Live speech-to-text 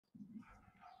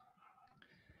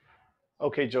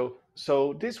Okay, Joe.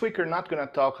 So this week we're not going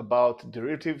to talk about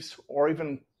derivatives or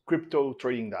even crypto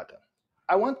trading data.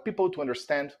 I want people to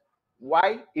understand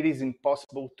why it is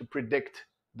impossible to predict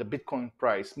the Bitcoin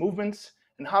price movements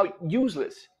and how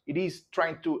useless it is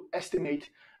trying to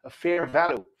estimate a fair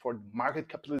value for market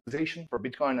capitalization for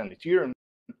Bitcoin and Ethereum,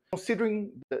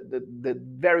 considering the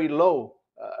very low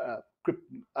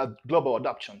global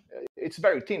adoption. It's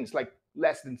very thin. It's like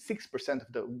less than 6%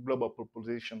 of the global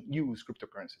population use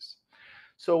cryptocurrencies.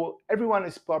 So everyone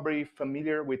is probably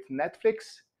familiar with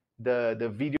Netflix,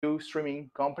 the video streaming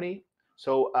company.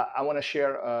 So I want to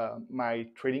share my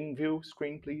trading view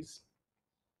screen, please.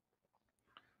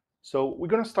 So we're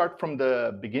going to start from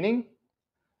the beginning.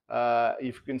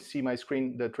 If you can see my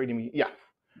screen, the trading, yeah.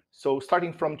 So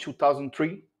starting from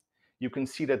 2003, you can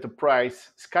see that the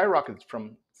price skyrocketed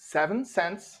from 7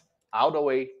 cents all the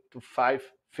way to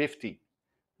 5.50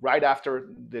 right after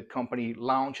the company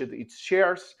launched its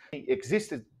shares. It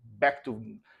existed back to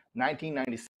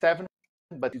 1997,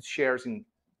 but its shares in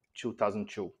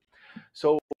 2002.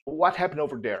 So what happened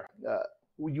over there?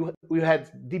 We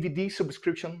had DVD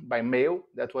subscription by mail.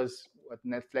 That was what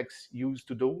Netflix used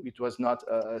to do. It was not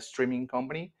a streaming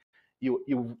company.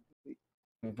 You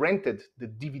rented the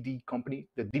DVD company,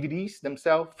 the DVDs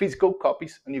themselves, physical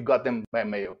copies, and you got them by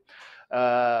mail.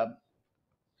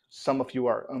 Some of you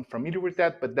are unfamiliar with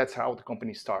that, but that's how the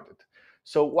company started.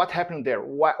 So what happened there?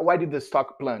 Why did the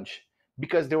stock plunge?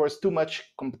 Because there was too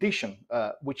much competition,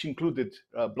 which included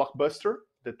Blockbuster,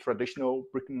 the traditional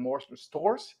brick and mortar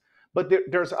stores, but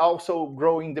there's also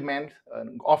growing demand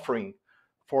offering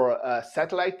for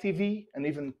satellite TV and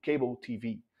even cable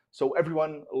TV. So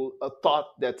everyone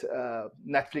thought that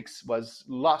Netflix was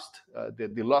lost.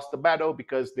 They lost the battle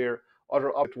because their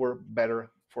other options were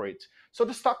better for it. So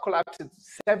the stock collapsed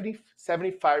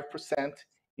 75%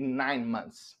 in 9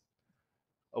 months.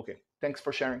 Okay, thanks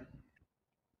for sharing.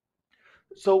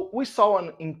 So we saw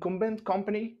an incumbent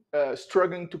company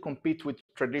struggling to compete with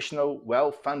traditional,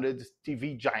 well-funded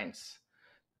TV giants.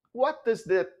 What does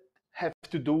that have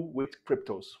to do with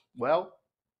cryptos? Well,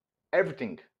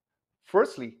 everything.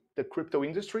 Firstly, the crypto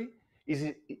industry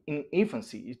is in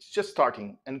infancy. It's just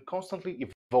starting and constantly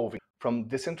evolving from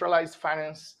decentralized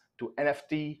finance to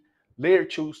NFT, layer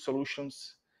 2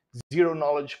 solutions, zero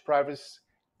knowledge privacy,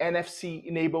 NFC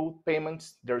enabled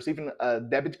payments. There's even a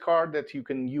debit card that you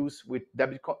can use with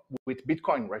with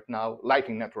Bitcoin right now,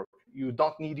 Lightning Network. You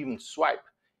don't need even swipe.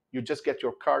 You just get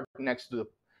your card next to the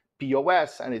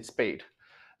POS and it's paid.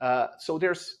 So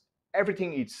there's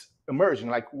everything is emerging,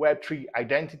 like Web3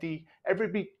 identity.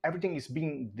 Everything is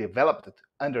being developed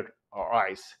under our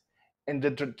eyes. And the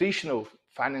traditional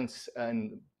finance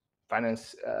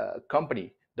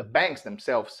company, the banks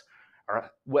themselves, are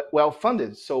well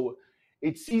funded. So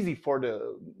it's easy for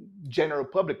the general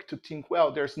public to think,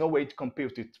 well, there's no way to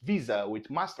compete with Visa, with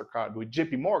MasterCard, with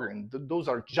JP Morgan. Those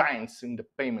are giants in the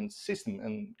payment system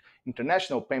and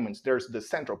international payments. There's the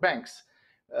central banks.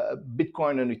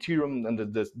 Bitcoin and Ethereum and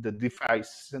the DeFi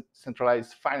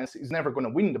centralized finance is never going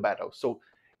to win the battle. So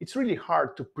it's really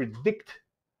hard to predict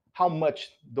how much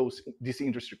this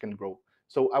industry can grow.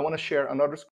 So I want to share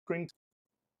another screen.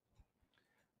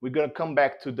 We're going to come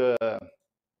back to the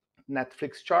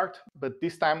Netflix chart, but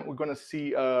this time we're going to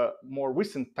see a more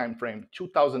recent time frame,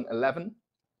 2011.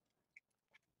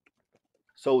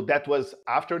 So that was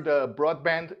after the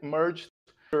broadband emerged.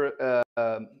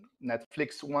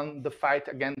 Netflix won the fight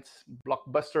against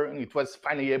Blockbuster, and it was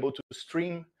finally able to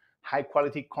stream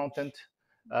high-quality content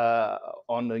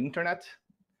on the internet.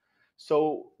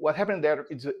 So what happened there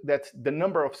is that the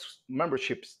number of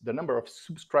memberships, the number of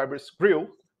subscribers grew,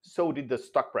 so did the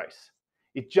stock price.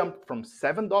 It jumped from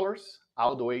 $7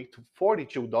 all the way to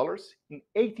 $42 in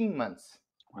 18 months.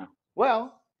 Wow.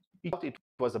 Well, it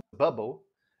was a bubble,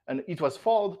 and it was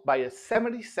followed by a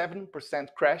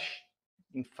 77% crash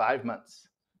in 5 months.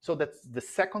 So that's the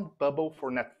second bubble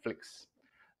for Netflix.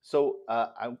 So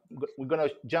we're going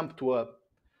to jump to a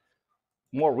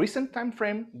more recent time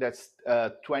frame. That's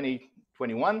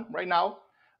 2021 right now.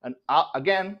 And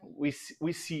again, we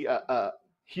see a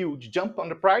huge jump on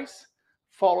the price,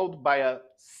 followed by a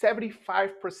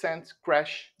 75%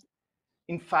 crash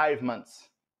in 5 months.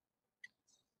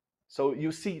 So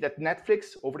you see that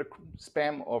Netflix, over the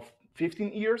span of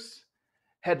 15 years,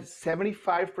 had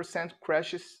 75%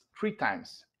 crashes 3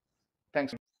 times.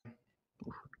 Thanks.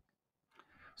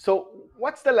 So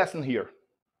what's the lesson here?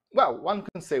 Well, one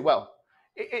can say, well,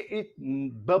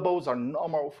 bubbles are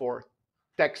normal for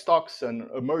tech stocks and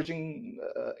emerging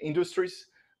industries,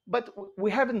 but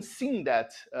we haven't seen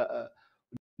that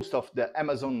most of the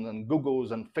Amazon and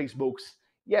Googles and Facebooks.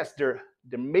 Yes, they're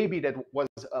There maybe that was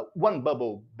one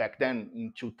bubble back then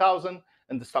in 2000,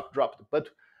 and the stock dropped. But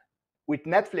with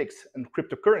Netflix and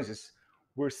cryptocurrencies,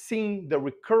 we're seeing the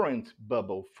recurrent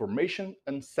bubble formation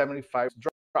and 75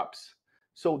 drops.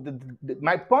 So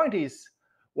my point is,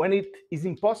 when it is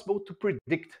impossible to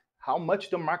predict how much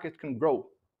the market can grow,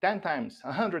 10 times,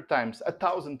 100 times,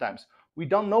 1,000 times, we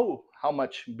don't know how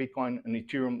much Bitcoin and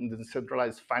Ethereum and the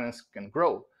decentralized finance can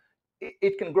grow.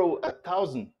 It can grow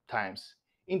 1,000 times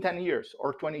in 10 years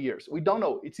or 20 years. We don't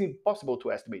know. It's impossible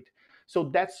to estimate. So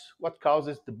that's what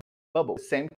causes the bubble. The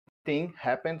same thing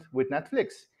happened with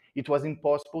Netflix. It was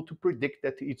impossible to predict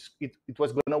that it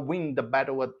was going to win the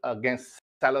battle against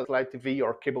satellite TV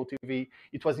or cable TV.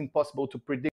 It was impossible to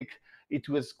predict it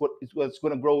was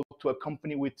going to grow to a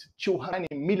company with 200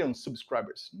 million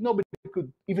subscribers. Nobody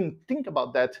could even think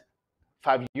about that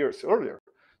 5 years earlier.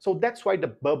 So that's why the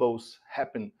bubbles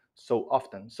happen so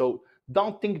often. So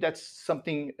don't think that's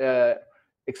something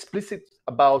explicit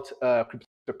about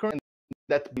cryptocurrency.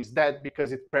 That is that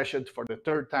because it pressured for the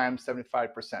third time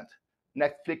 75%.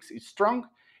 Netflix is strong.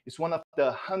 It's one of the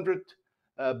 100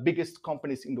 biggest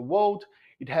companies in the world.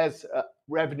 It has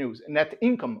revenues, net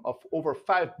income of over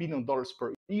 $5 billion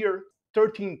per year,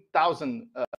 13,000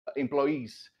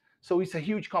 employees. So it's a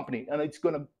huge company, and it's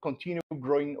going to continue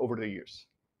growing over the years.